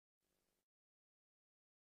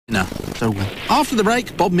No. So, after the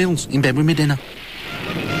break, Bob Mills, In Bed With Medinner.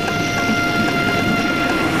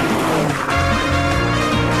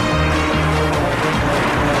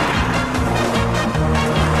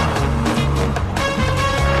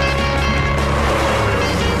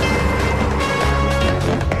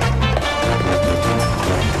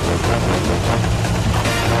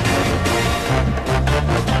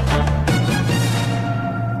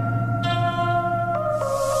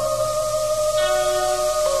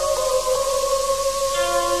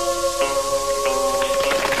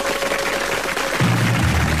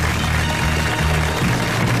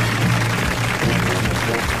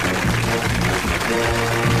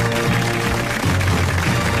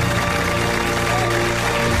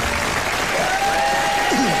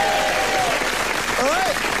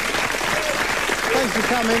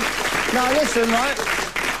 Now, listen, right?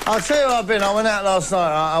 I'll tell you where I've been. I went out last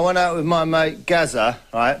night. I went out with my mate, Gazza,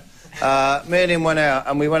 right? Me and him went out,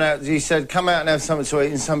 and we went out... He said, come out and have something to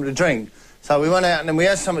eat and something to drink. So we went out, and then we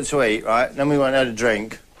had something to eat, right? And then we went out to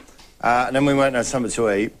drink. And then we went and had something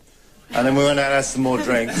to eat. And then we went out and had some more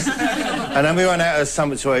drinks. And then we went out and had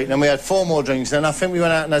something to eat. And then we had 4 more drinks. And I think we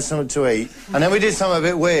went out and had something to eat. And then we did something a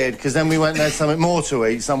bit weird, because then we went and had something more to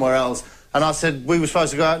eat somewhere else. And I said we were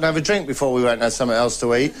supposed to go out and have a drink before we went and had something else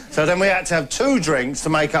to eat. So then we had to have 2 drinks to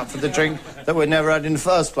make up for the drink that we'd never had in the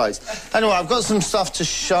first place. Anyway, I've got some stuff to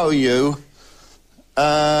show you.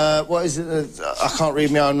 What is it? I can't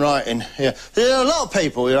read my own writing here. There are a lot of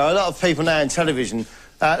people, you know, a lot of people now in television.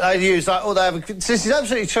 They use, like, oh, they have a... This is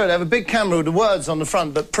absolutely true. They have a big camera with the words on the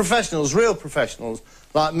front, but professionals, real professionals,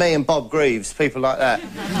 like me and Bob Greaves, people like that,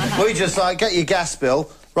 we just, like, get your gas bill,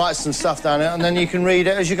 write some stuff down there, and then you can read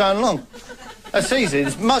it as you're going along. That's easy.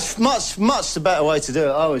 It's much the better way to do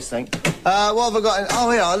it, I always think. What have I got in...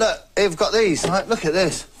 Oh, yeah, look, I've got these, right? Look at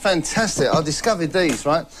this. Fantastic. I discovered these,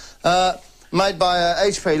 right? Made by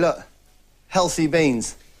HP, look. Healthy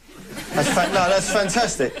beans. That's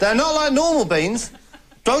fantastic. They're not like normal beans.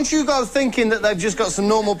 Don't you go thinking that they've just got some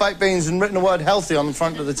normal baked beans and written the word healthy on the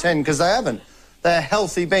front of the tin, because they haven't. They're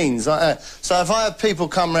healthy beans, like that. So if I have people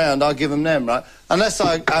come round, I give them them, right? Unless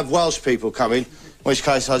I have Welsh people coming, in which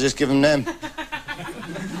case I just give them them.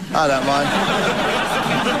 I don't mind.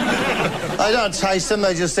 They don't taste them,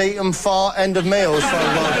 they just eat them, fart, end of meal, as far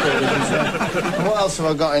as I'm concerned. What else have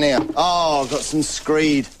I got in here? Oh, I've got some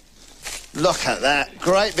screed. Look at that.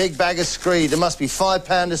 Great big bag of screed. There must be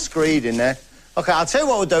 £5 of screed in there. OK, I'll tell you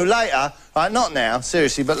what we'll do later. Right, not now,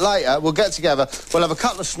 seriously, but later we'll get together. We'll have a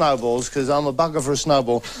couple of snowballs, because I'm a bugger for a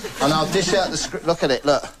snowball, and I'll dish out the screed. Look at it,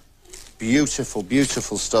 look. Beautiful,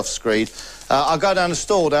 beautiful stuff, screed. I'll go down the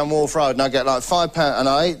store down Wharf Road and I get like £5 and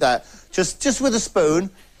I eat that. Just with a spoon,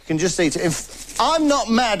 you can just eat it. I'm not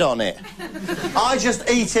mad on it. I just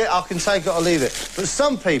eat it, I can take it or leave it. But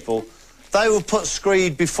some people, they will put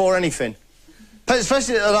screed before anything.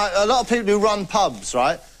 Especially like, a lot of people who run pubs,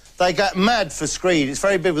 right? They get mad for screed. It's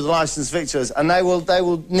very big with licensed victuals, and they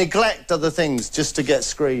will neglect other things just to get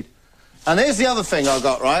screed. And here's the other thing I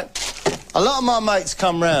got, right? A lot of my mates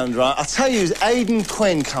come round, right? I tell you, Aidan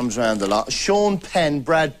Quinn comes round a lot, Sean Penn,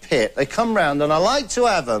 Brad Pitt. They come round, and I like to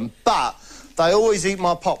have them, but they always eat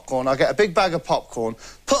my popcorn. I get a big bag of popcorn,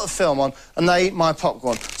 put a film on, and they eat my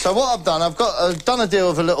popcorn. So what I've done, I've done a deal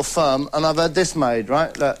with a little firm, and I've had this made,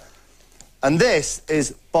 right? Look. And this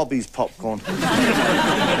is Bobby's popcorn.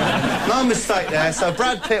 No mistake there. So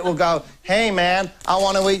Brad Pitt will go, hey, man, I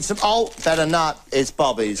want to eat some... Oh, better not. It's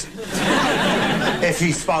Bobby's. If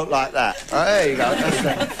he spoke like that. Right, there you go.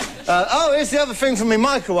 That's oh, here's the other thing from my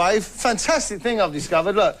microwave. Fantastic thing I've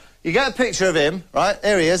discovered. Look, you get a picture of him, right?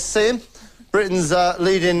 There he is. See him? Britain's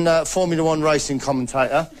leading Formula 1 racing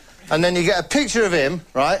commentator. And then you get a picture of him,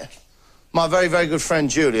 right? My very, very good friend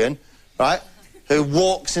Julian, right? Who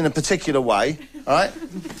walks in a particular way, all right?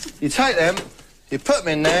 You take them, you put them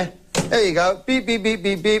in there, there you go, beep, beep, beep,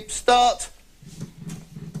 beep, beep, start,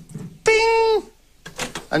 bing,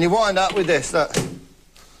 and you wind up with this, look,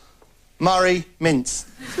 Murray mince.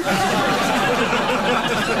 There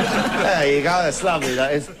you go, that's lovely,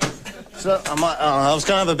 that is. So, I was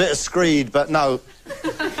going to have a bit of screed, but no.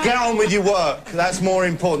 Get on with your work, that's more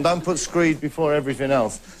important, don't put screed before everything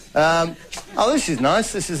else. Oh, this is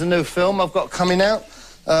nice. This is a new film I've got coming out.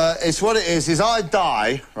 It's what it is I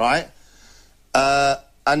die, right?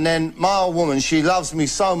 And then my old woman, she loves me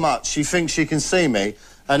so much, she thinks she can see me.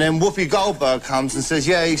 And then Whoopi Goldberg comes and says,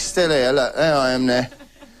 yeah, he's still here. Look, there I am there.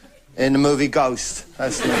 In the movie Ghost.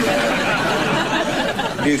 That's me.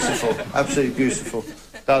 Beautiful. Absolutely beautiful.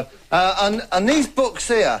 So, and these books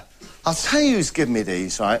here, I'll tell you who's given me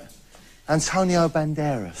these, right? Antonio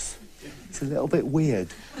Banderas. It's a little bit weird.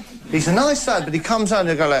 He's a nice lad, but he comes home and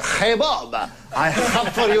they go like, "Hey Bob, I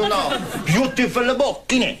have for you now beautiful book,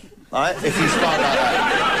 innit?" Right? If you start like that.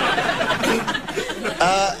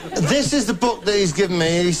 This is the book that he's given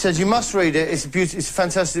me. He said, "You must read it. It's a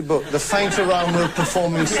fantastic book. The Faint Aroma of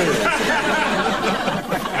Performing Seals."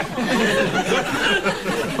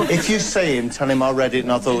 If you see him, tell him I read it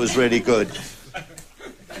and I thought it was really good.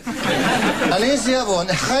 And here's the other one.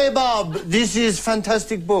 "Hey Bob, this is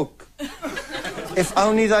fantastic book. If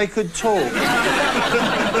only they could talk."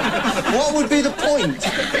 What would be the point?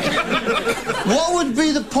 What would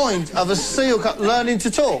be the point of a seal learning to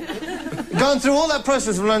talk? Going through all that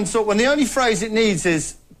process of learning to talk when the only phrase it needs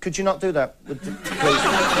is, "Could you not do that, please?"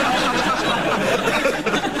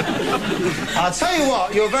 I'll tell you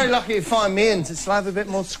what, you're very lucky to find me in to have a bit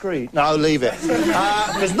more screed. No, leave it.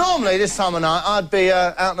 Because normally this time of night I'd be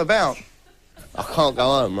out and about. I can't go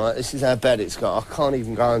home, right? This is how bad it's got. I can't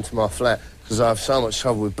even go into my flat because I have so much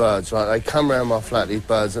trouble with birds, right? They come round my flat, these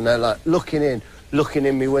birds, and they're like looking in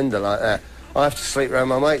my window like that. I have to sleep around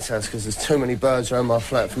my mate's house because there's too many birds around my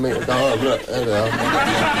flat for me to go home. Look, there they are.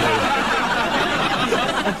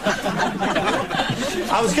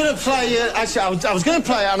 I was going to play, actually, I was going to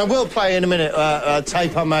play, and I will play in a minute, a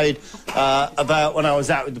tape I made about when I was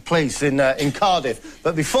out with the police in Cardiff.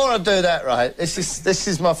 But before I do that, right, this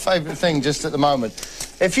is my favourite thing just at the moment.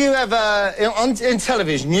 If you ever, in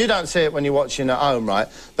television, you don't see it when you're watching at home, right?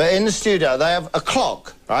 But in the studio, they have a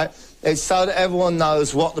clock, right? It's so that everyone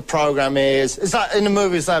knows what the programme is. It's like in the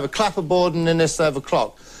movies, they have a clapperboard, and in this, they have a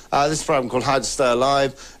clock. This programme called How to Stay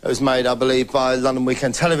Alive. It was made, I believe, by London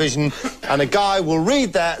Weekend Television. And a guy will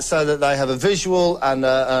read that so that they have a visual and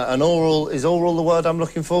an oral. Is oral the word I'm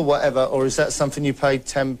looking for? Whatever. Or is that something you paid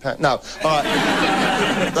 £10? No. All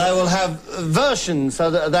right. They will have versions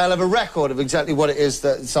so that they'll have a record of exactly what it is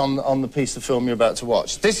that's on the piece of film you're about to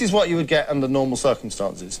watch. This is what you would get under normal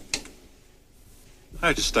circumstances.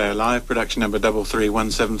 How to Stay Alive, production number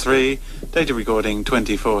 33173, data recording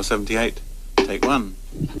 2478. Take one.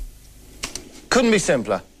 Couldn't be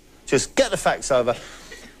simpler. Just get the facts over.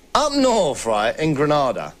 Up north, right, in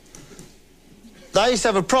Granada, they used to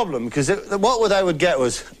have a problem because what they would get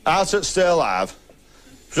was How to Stay Alive,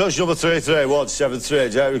 production number 33173,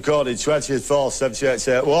 data recording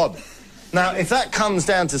 247881. Now, if that comes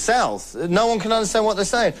down to south, no one can understand what they're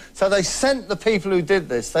saying. So they sent the people who did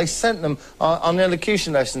this, they sent them on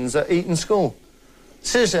elocution lessons at Eton School.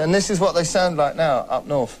 Seriously, and this is what they sound like now up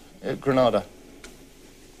north at Granada.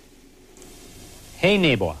 Hey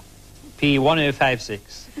neighbour, P1056.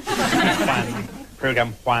 Juan,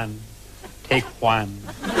 program Juan, take Juan.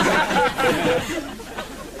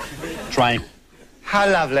 Try. How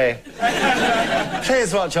lovely.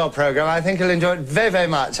 Please watch our programme. I think you'll enjoy it very, very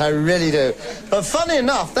much. I really do. But funny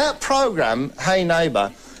enough, that programme, Hey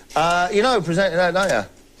Neighbour, you know who presented that, don't you?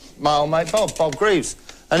 My old mate Bob Greaves.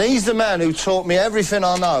 And he's the man who taught me everything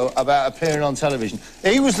I know about appearing on television.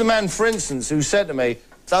 He was the man, for instance, who said to me,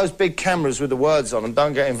 those big cameras with the words on them,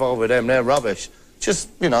 don't get involved with them, they're rubbish. Just,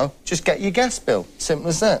 you know, just get your gas bill. Simple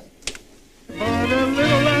as that.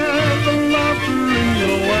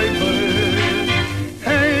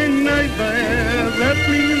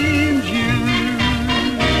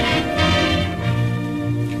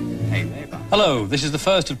 Hello, this is the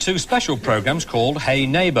first of two special programmes called Hey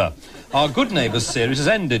Neighbour. Our Good Neighbours series has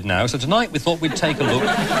ended now, so tonight we thought we'd take a look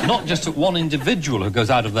not just at one individual who goes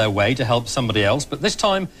out of their way to help somebody else, but this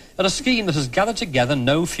time at a scheme that has gathered together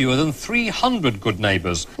no fewer than 300 good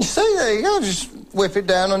neighbours. You see, there you go, just whip it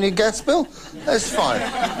down on your gas bill. That's fine.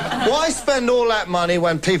 Why spend all that money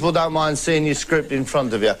when people don't mind seeing your script in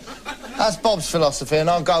front of you? That's Bob's philosophy, and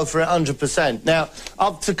I'll go for it 100%. Now,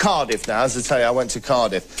 up to Cardiff now, as I tell you, I went to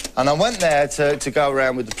Cardiff, and I went there to go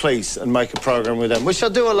around with the police and make a programme with them, which I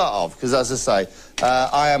do a lot of, because, as I say,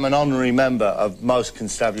 I am an honorary member of most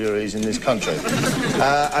constabularies in this country.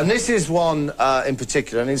 And this is one in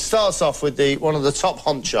particular, and it starts off with one of the top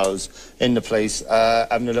honchos in the police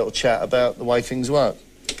having a little chat about the way things work.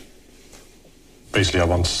 Basically, I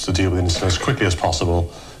want to deal with incidents as quickly as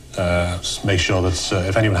possible. Make sure that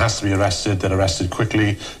if anyone has to be arrested, they're arrested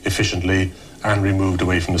quickly, efficiently, and removed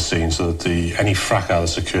away from the scene so that any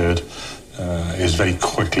fracas that's occurred is very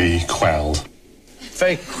quickly quelled.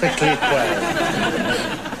 Very quickly quelled.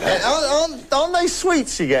 Aren't they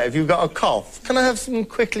sweets you get if you've got a cough? Can I have some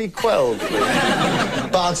quickly quelled, please?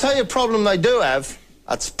 But I'll tell you a problem they do have.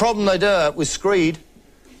 That's a problem they do have with screed.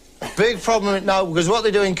 A big problem, no, because what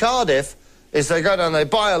they do in Cardiff is they go down, they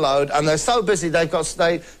buy a load, and they're so busy they go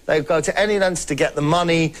to any lengths to get the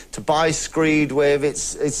money to buy screed with.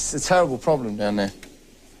 It's a terrible problem down there.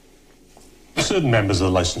 Certain members of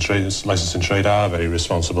the licensing trade are very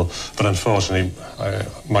responsible, but unfortunately,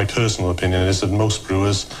 my personal opinion is that most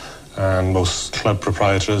brewers and most club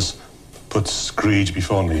proprietors put greed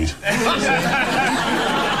before need.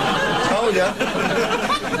 Told ya.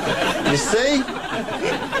 You see?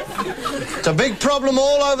 It's a big problem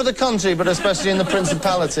all over the country, but especially in the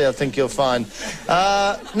Principality, I think you'll find.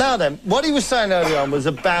 Now then, what he was saying earlier on was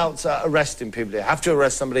about arresting people. You have to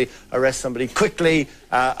arrest somebody quickly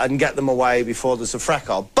and get them away before there's a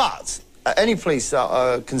fracas. But any police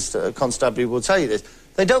constabulary will tell you this.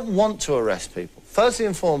 They don't want to arrest people. Firstly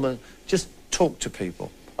and foremost, just talk to people.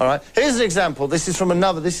 All right? Here's an example. This is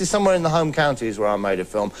somewhere in the home counties where I made a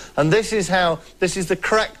film. And this is the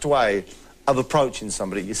correct way of approaching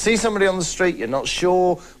somebody. You see somebody on the street, you're not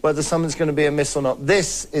sure whether someone's going to be amiss or not.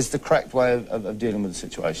 This is the correct way of dealing with the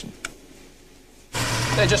situation.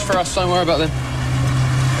 They're just for us, don't worry about them. What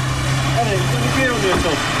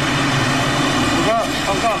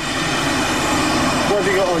have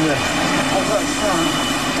you got on there?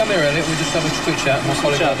 Come here, Elliot, we'll just have a quick chat.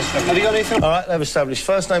 Have you got anything? All right, they've established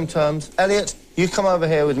first name terms. Elliot, you come over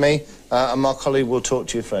here with me, and my colleague will talk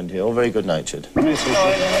to your friend here, all very good-natured. Just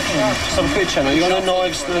have a quick chat. You got any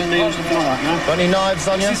knives and nails and like that, no? Got any knives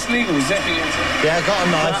on you? Is this legal, is it? Yeah, got a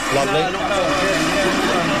knife. Lovely.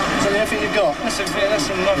 Is that everything you've got? That's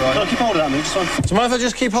lovely. Can I keep hold of that, mate? Do you mind if I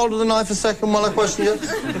just keep hold of the knife a second while I question you?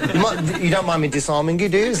 You don't mind me disarming you,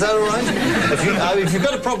 do you? Is that all right? If you've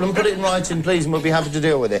got a problem, put it in writing, please, and we'll be happy to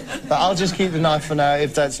deal with it. But I'll just keep the knife for now,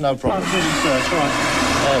 if that's no problem. It's all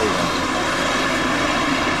right. There we go.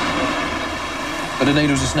 But the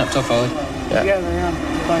needles are snapped off, are they? Yeah. Yeah, they are.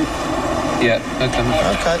 Fine. Yeah, okay.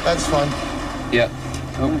 OK, that's fine. Yeah.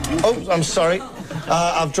 Oh, I'm sorry.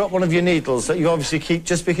 I've dropped one of your needles that you obviously keep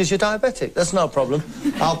just because you're diabetic. That's no problem.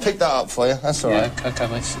 I'll pick that up for you. That's all right. Yeah, OK,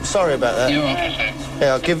 mate. Sorry about that. You're right.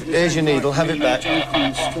 Yeah, here's your needle. Have it back.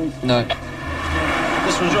 No.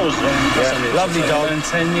 This one's yours, is it? Yeah, lovely dog.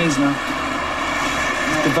 10 years now.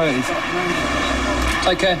 Devoted.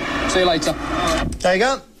 Take care. See you later. There you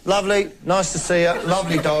go. Lovely. Nice to see you.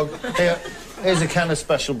 Lovely dog. Here's a can of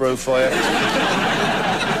special brew for you.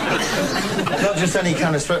 Not just any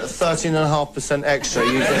can of 13.5% extra.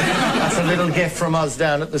 That's a little gift from us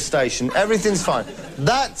down at the station. Everything's fine.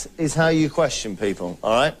 That is how you question people,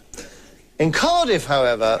 all right? In Cardiff,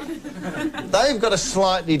 however, they've got a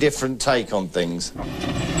slightly different take on things.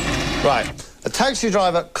 Right. A taxi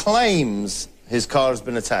driver claims his car has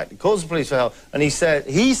been attacked. He calls the police for help, and he says,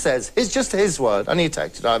 it's just his word, only a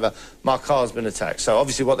taxi driver, my car's been attacked. So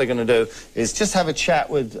obviously what they're going to do is just have a chat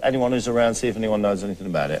with anyone who's around, see if anyone knows anything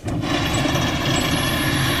about it.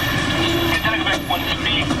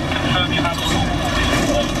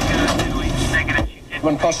 The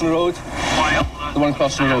one crossing the road? The one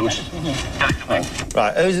crossing the road.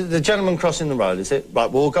 Right, who's the gentleman crossing the road, is it? Right,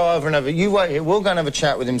 we'll go over and have a... You wait here, we'll go and have a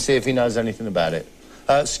chat with him, see if he knows anything about it.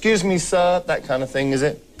 Excuse me, sir, that kind of thing, is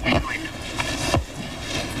it?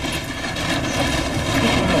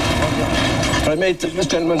 Right, mate, this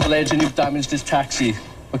gentleman's alleging you've damaged his taxi,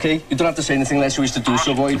 OK? You don't have to say anything unless you wish to do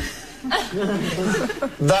so, boy.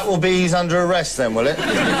 That will be he's under arrest then, will it?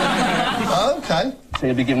 OK. So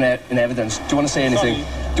you'll be given in evidence. Do you want to say anything? Do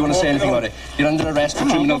you want to say anything about it? You're under arrest for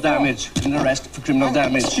criminal damage. You're under arrest for criminal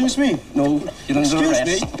damage. Excuse me? No, you're under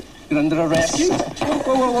arrest. You're under arrest.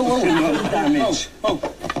 Whoa. Criminal damage. Whoa.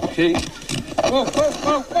 OK. Whoa.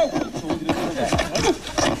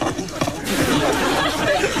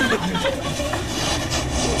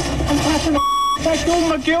 I killed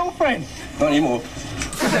my girlfriend. Not anymore.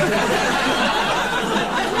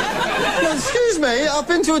 No, excuse me, I've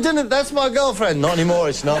been to a dinner. That's my girlfriend. Not anymore,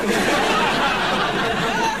 it's not.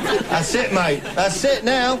 That's it, mate. That's it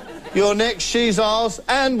now. You're next, she's ours,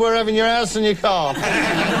 and we're having your house and your car.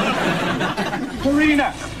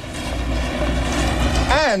 Marina.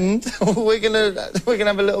 And we're gonna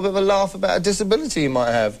have a little bit of a laugh about a disability you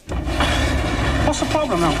might have. What's the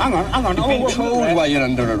problem now? Hang on. You've been told why you're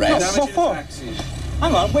under arrest. What?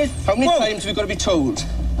 Hang on, wait. How many times have you got to be told?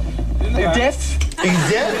 You're deaf? He's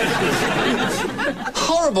dead.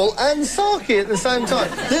 Horrible and sarky at the same time.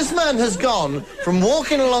 This man has gone from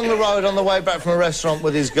walking along the road on the way back from a restaurant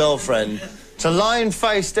with his girlfriend to lying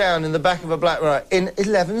face down in the back of a black car in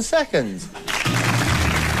 11 seconds.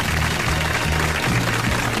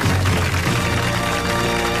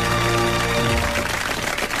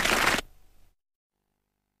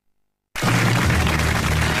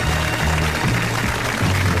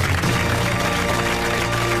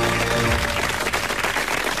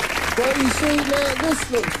 Well, you see, now, this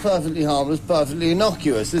looks perfectly harmless, perfectly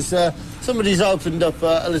innocuous. This somebody's opened up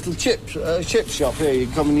a little chip shop here. You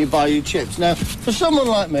come and you buy your chips. Now, for someone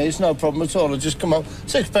like me, it's no problem at all. I just come up,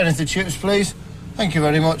 6p for chips, please. Thank you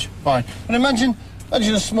very much. Fine. And imagine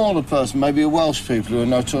a smaller person, maybe a Welsh people who are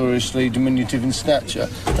notoriously diminutive in stature,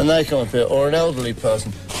 and they come up here, or an elderly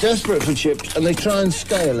person, desperate for chips, and they try and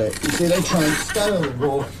scale it. You see, they try and scale the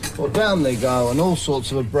wall, or down they go, and all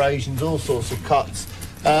sorts of abrasions, all sorts of cuts.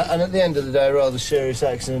 And at the end of the day, a rather serious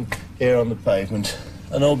accident here on the pavement.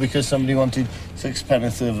 And all because somebody wanted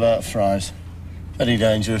 6p of fries. Very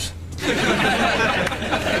dangerous.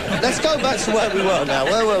 Let's go back to where we were now.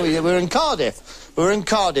 Where were we? We were in Cardiff. We were in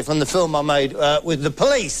Cardiff on the film I made with the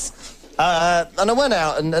police. And I went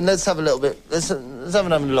out and let's have a little bit... Let's have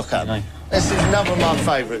another look at him. This is another of my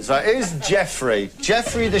favourites, right? Here's Jeffrey.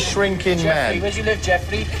 Jeffrey the shrinking man. Where do you live,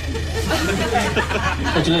 Jeffrey?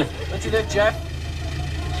 Where do you live? Where do you live, Jeff?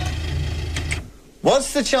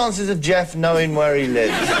 What's the chances of Jeff knowing where he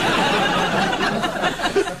lives?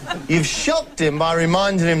 You've shocked him by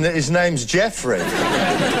reminding him that his name's Jeffrey.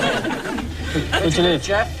 Where do you live,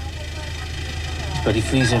 Jeff? It's bloody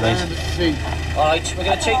freezing, mate. All right, we're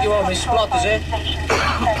going to take you home. This Splot, is it?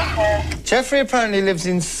 Jeffrey apparently lives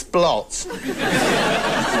in Splot.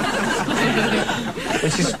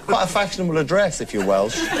 Which is quite a fashionable address if you're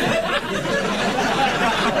Welsh.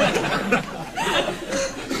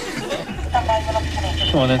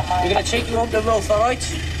 Come on, then. We're going to take you home to Rolf, all right?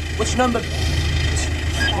 Which number?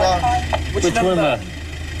 Which number?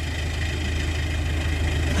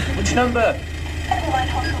 Which number?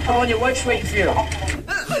 Come on, your wife's waiting for you.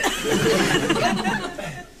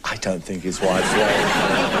 I don't think his wife's waiting.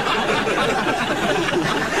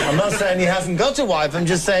 I'm not saying he hasn't got a wife, I'm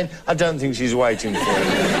just saying I don't think she's waiting for him.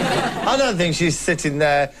 I don't think she's sitting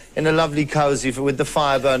there in a lovely cosy with the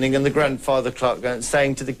fire burning and the grandfather clock going,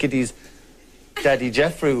 saying to the kiddies, Daddy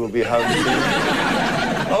Jeffrey will be home soon.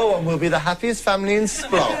 Oh, and we'll be the happiest family in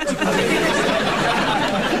Splot.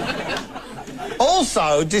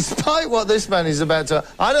 Also, despite what this man is about to...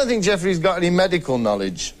 I don't think Jeffrey's got any medical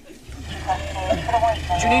knowledge. Do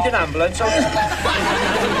you need an ambulance?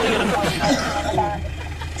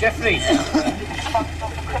 Jeffrey?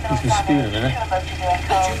 He's spewing a minute.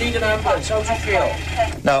 Do you need an ambulance? How do you feel?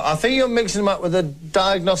 No, I think you're mixing him up with a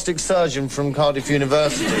diagnostic surgeon from Cardiff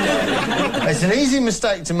University. It's an easy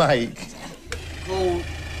mistake to make. Come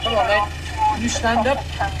on, then. You stand up.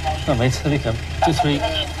 Oh, mate, here he come. 2, 3.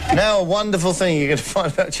 Now, a wonderful thing you're going to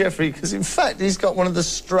find about Jeffrey, because, in fact, he's got one of the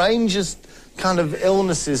strangest kind of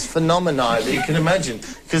illnesses, phenomena that you can imagine,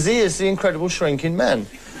 because he is the incredible shrinking man.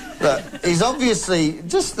 Look, he's obviously...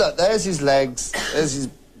 Just look, there's his legs, there's his...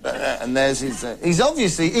 and there's his... he's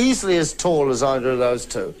obviously easily as tall as either of those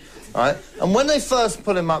two, right? And when they first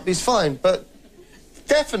pull him up, he's fine, but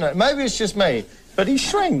definitely, maybe it's just me, but he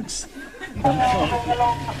shrinks. Look,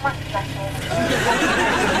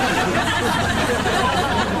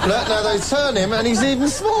 now they turn him and he's even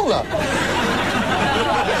smaller.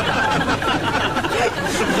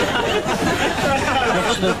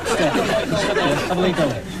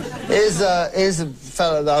 Here's a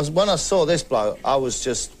fella that when I saw this bloke, I was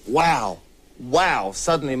just, wow. Wow.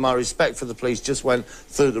 Suddenly my respect for the police just went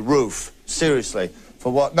through the roof. Seriously. For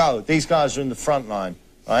what? No, these guys are in the front line,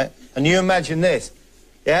 right? And you imagine this,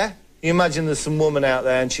 yeah? You imagine there's some woman out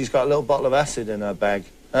there and she's got a little bottle of acid in her bag,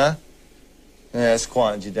 huh? Yeah, it's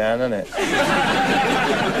quieted you down, hasn't it?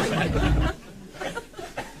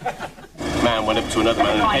 Man went up to another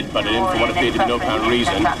man and headbutted him for what appeared to be no apparent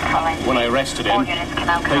reason. When I arrested him,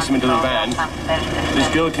 placed him into the van, this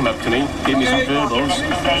girl came up to me, gave me some verbals,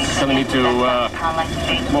 telling me to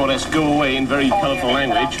more or less go away in very colourful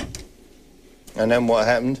language. And then what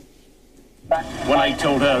happened? When I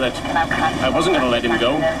told her that I wasn't going to let him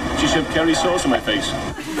go, she shoved curry sauce in my face.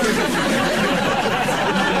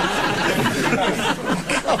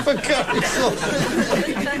 Cup of curry sauce.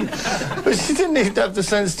 But she didn't even have the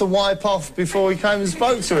sense to wipe off before we came and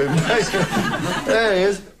spoke to him. There he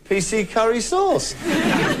is, PC curry sauce.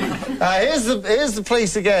 Here's the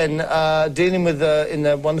police again, dealing with, in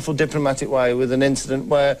a wonderful diplomatic way, with an incident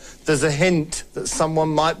where there's a hint that someone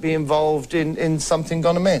might be involved in something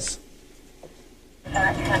gone amiss.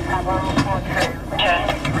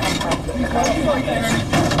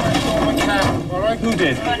 Who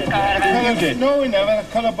did? Who did? No, we never. A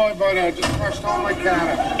colour boy there just crashed on my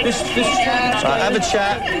car. This Have a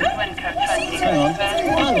chat. Hang on.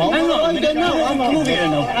 Hang on. Hang on. Come over here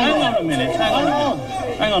now. Hang on a minute.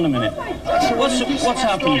 Hang on a minute. What's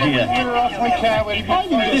happened here? You're off my car when you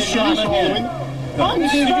This gentleman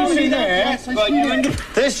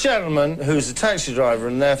This gentleman, who's a taxi driver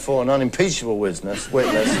and therefore an unimpeachable witness,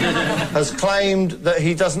 has claimed that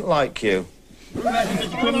he doesn't like you.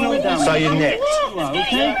 So you're nicked.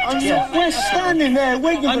 Okay? We're standing there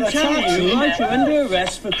waiting for a taxi. I'm telling you, right, you're under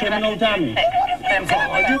arrest for criminal damage.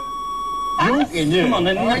 Come on,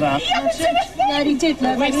 then, look at that. Yeah, he did.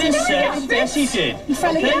 Witness says, yes, he did. He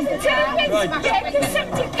fell again. Right.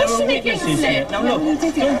 There are witnesses here. Now, look,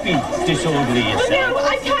 don't be disorderly yourself. No,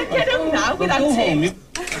 I can't get home now without Go home.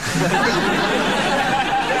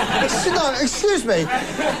 No, excuse me.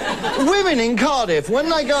 Women in Cardiff, when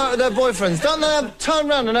they go out with their boyfriends, don't they turn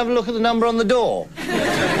around and have a look at the number on the door?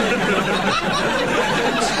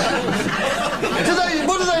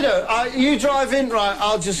 What do they do? You drive in, right,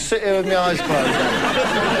 I'll just sit here with my eyes closed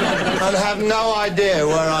and have no idea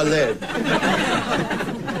where I live.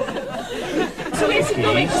 So where's he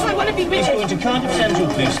going? Because I want to be with He's him. going to Cardiff Central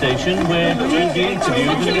Police Station where he'll be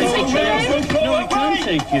interviewed with a pistol charge. No, I can't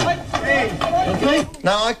take you. Okay?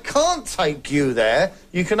 Now, I can't take you there.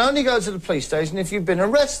 You can only go to the police station if you've been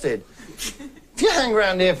arrested. If you hang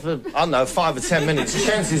around here for, I don't know, 5 or 10 minutes,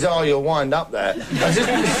 chances are you'll wind up there.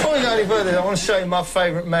 Before we go any further, I want to show you my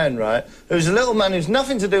favourite man, right? Who's a little man who's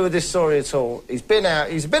nothing to do with this story at all. He's been out,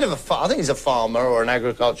 he's a bit of a, I think he's a farmer or an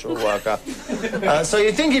agricultural worker. So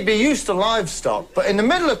you'd think he'd be used to livestock, but in the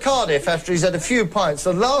middle of Cardiff, after he's had a few pints,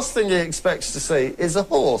 the last thing he expects to see is a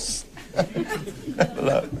horse.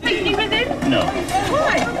 Look. Picnic with him? No.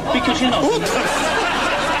 Why? Because you're not. What the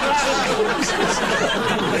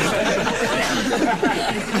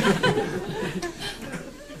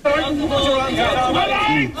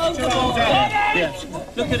Yeah.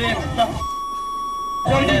 Look at him.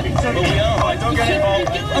 But we are. I don't get involved.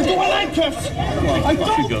 I don't want handcuffs. I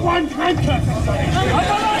don't want handcuffs.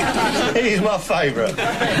 He's my favourite.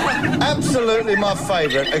 Absolutely my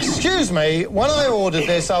favourite. Excuse me, when I ordered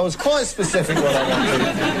this, I was quite specific what I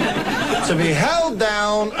wanted. To be held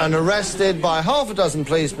down and arrested by half a dozen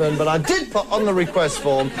policemen, but I did put on the request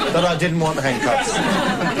form that I didn't want handcuffs.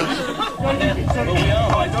 But we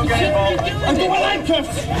are. I don't get involved. I don't want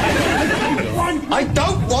handcuffs. I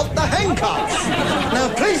don't want the handcuffs. Now,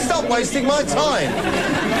 please stop wasting my time.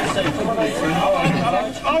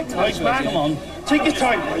 Come on. Take your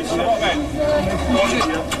time, please.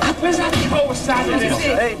 Where's that coat standing in?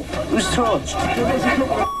 Hey, who's Troch?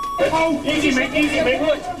 Oh, easy, mate, easy, mate.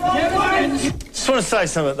 Just want to say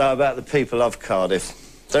something, though, about the people of Cardiff.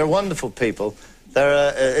 They're wonderful people.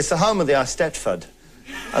 It's the home of the Eisteddfod.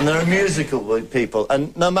 And they're a musical people,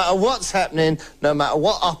 and no matter what's happening, no matter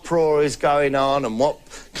what uproar is going on and what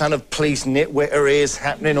kind of police nitwitter is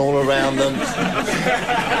happening all around them,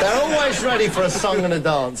 they're always ready for a song and a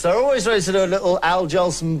dance. They're always ready to do a little Al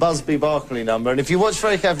Jolson, Busby Berkeley number, and if you watch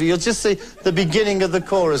very carefully, you'll just see the beginning of the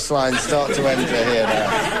chorus line start to enter here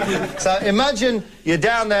now. So imagine you're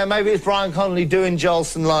down there, maybe it's Brian Connolly doing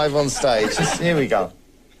Jolson live on stage. Here we go.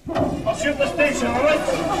 I'll shoot the station, all right?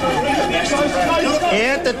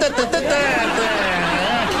 Yeah,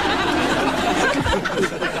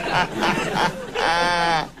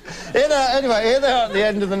 anyway, here they are at the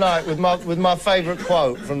end of the night with my favourite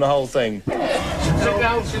quote from the whole thing. Sit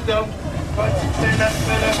down, sit down. Right, stay there,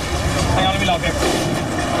 stay there. Hang on, let me log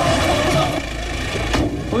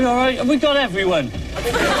in. We all right? Have we got everyone?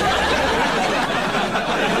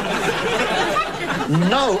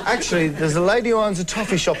 No, actually, there's a lady who owns a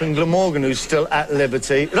toffee shop in Glamorgan who's still at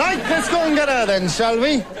liberty. Right, let's go and get her then, shall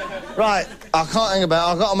we? Right, I can't hang about.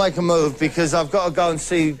 I've got to make a move because I've got to go and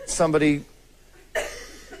see somebody,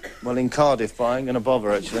 well, in Cardiff, but I ain't going to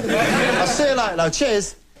bother, actually. I'll see you later, though.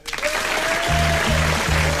 Cheers.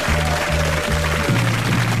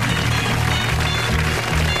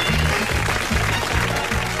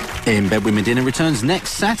 In Bed With Medinner returns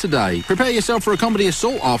next Saturday. Prepare yourself for a comedy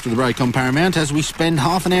assault after the break on Paramount as we spend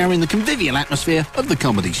half an hour in the convivial atmosphere of the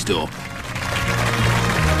Comedy Store.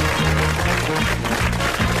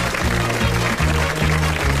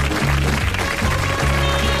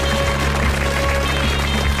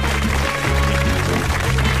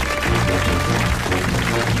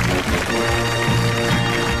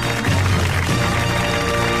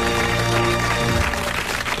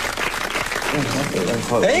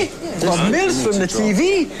 Hey, Mills from the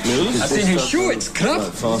TV. Mills? I've seen his show, it's crap.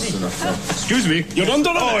 Fast enough. Excuse me, you're under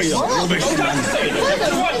arrest. Wait,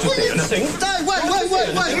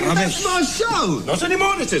 that's my show. Not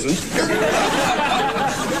anymore, it isn't.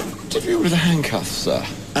 Did you with the handcuffs, sir?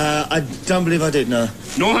 I don't believe I did, no.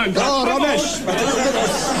 No handcuffs. Oh, rubbish.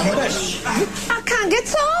 Rubbish. I can't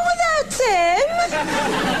get on without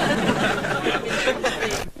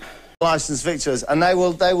him. Licensed victors, and they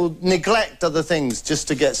will neglect other things just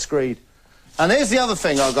to get screed. And here's the other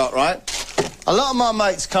thing I got, right? A lot of my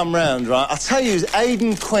mates come round, right? I tell you,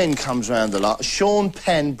 Aidan Quinn comes round a lot, Sean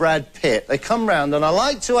Penn, Brad Pitt. They come round and I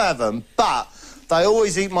like to have them, but they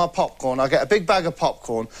always eat my popcorn. I get a big bag of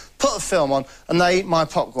popcorn, put a film on, and they eat my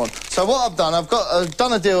popcorn. So what I've done, I've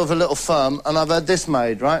done a deal with a little firm, and I've had this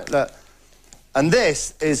made, right? Look. And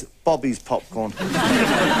this is Bobby's popcorn.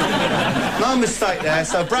 No mistake there.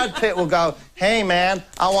 So Brad Pitt will go, hey, man,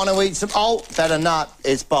 I want to eat some... Oh, better not.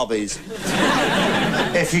 It's Bobby's.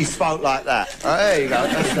 If he spoke like that. Right, there you go.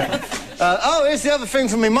 That's oh, here's the other thing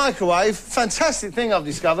from my microwave. Fantastic thing I've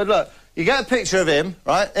discovered. Look, you get a picture of him,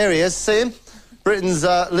 right? There he is. See him? Britain's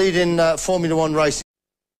leading Formula 1 racing.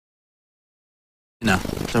 No.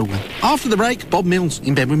 So, after the break, Bob Mills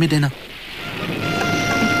in bed with me dinner.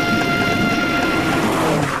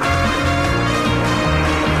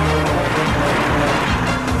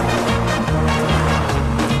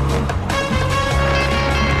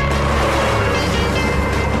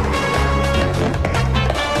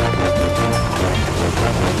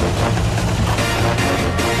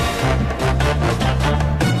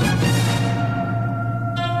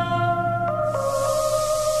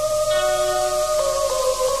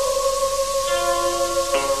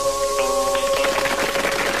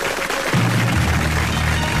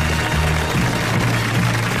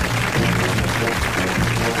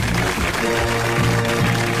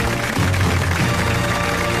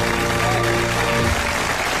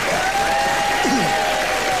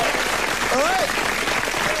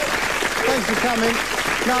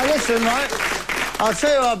 Now, listen, right? I'll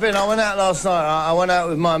tell you where I've been. I went out last night, right? I went out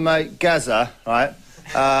with my mate, Gazza, right?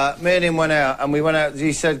 Me and him went out, and we went out...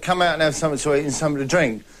 He said, come out and have something to eat and something to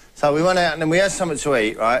drink. So we went out, and then we had something to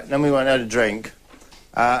eat, right? And then we went out to drink.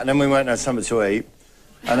 And then we went and had something to eat.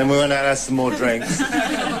 And then we went out and had some more drinks.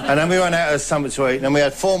 And then we went out and had something to eat. And then we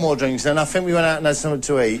had 4 more drinks. And then I think we went out and had something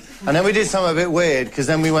to eat. And then we did something a bit weird, because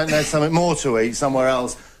then we went and had something more to eat somewhere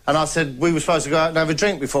else. And I said we were supposed to go out and have a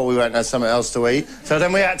drink before we went and had something else to eat. So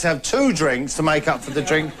then we had to have 2 drinks to make up for the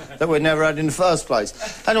drink that we'd never had in the first place.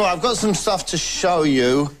 Anyway, I've got some stuff to show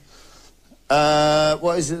you.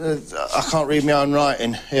 What is it? I can't read my own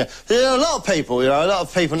writing here. There are a lot of people, you know, a lot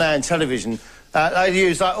of people now in television. They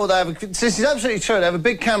use, like, oh, they have a... This is absolutely true. They have a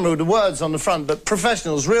big camera with the words on the front, but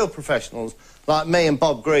professionals, real professionals, like me and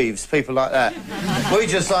Bob Greaves, people like that, we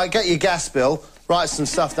just, like, get your gas bill, write some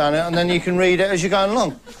stuff down there, and then you can read it as you're going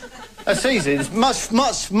along. That's easy. It's much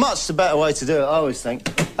the better way to do it, I always think.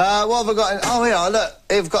 What have I got? Oh, yeah, look,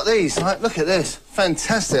 I've got these, right? Look at this.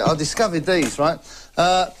 Fantastic. I discovered these, right?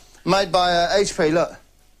 Made by HP, look.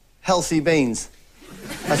 Healthy beans.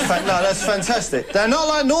 That's fantastic. They're not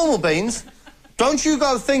like normal beans. Don't you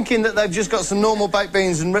go thinking that they've just got some normal baked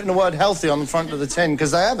beans and written the word healthy on the front of the tin, because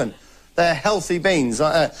they haven't. They're healthy beans,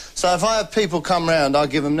 like that. So if I have people come round, I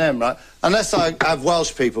give them them, right? Unless I have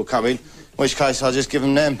Welsh people coming, in which case I just give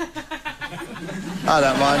them them. I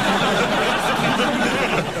don't mind.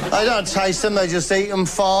 They don't taste them, they just eat them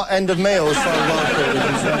far end of meals. So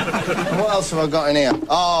what else have I got in here?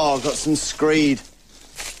 Oh, I've got some screed.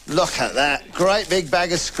 Look at that. Great big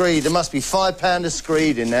bag of screed. There must be £5 of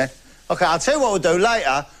screed in there. OK, I'll tell you what we'll do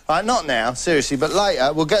later. Right, not now, seriously, but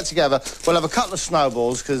later we'll get together. We'll have a couple of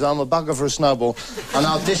snowballs, because I'm a bugger for a snowball, and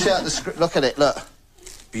I'll dish out the screed. Look at it, look.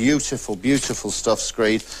 Beautiful, beautiful stuff,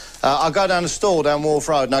 screed. I'll go down the store down Wharf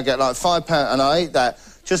Road and I get like £5, and I eat that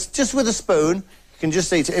just with a spoon. You can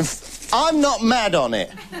just eat it. If I'm not mad on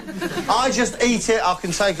it, I just eat it. I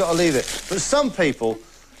can take it or leave it. But some people,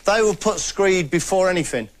 they will put screed before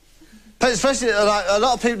anything. Especially like a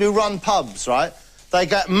lot of people who run pubs, right? They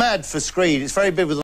get mad for screed. It's very big with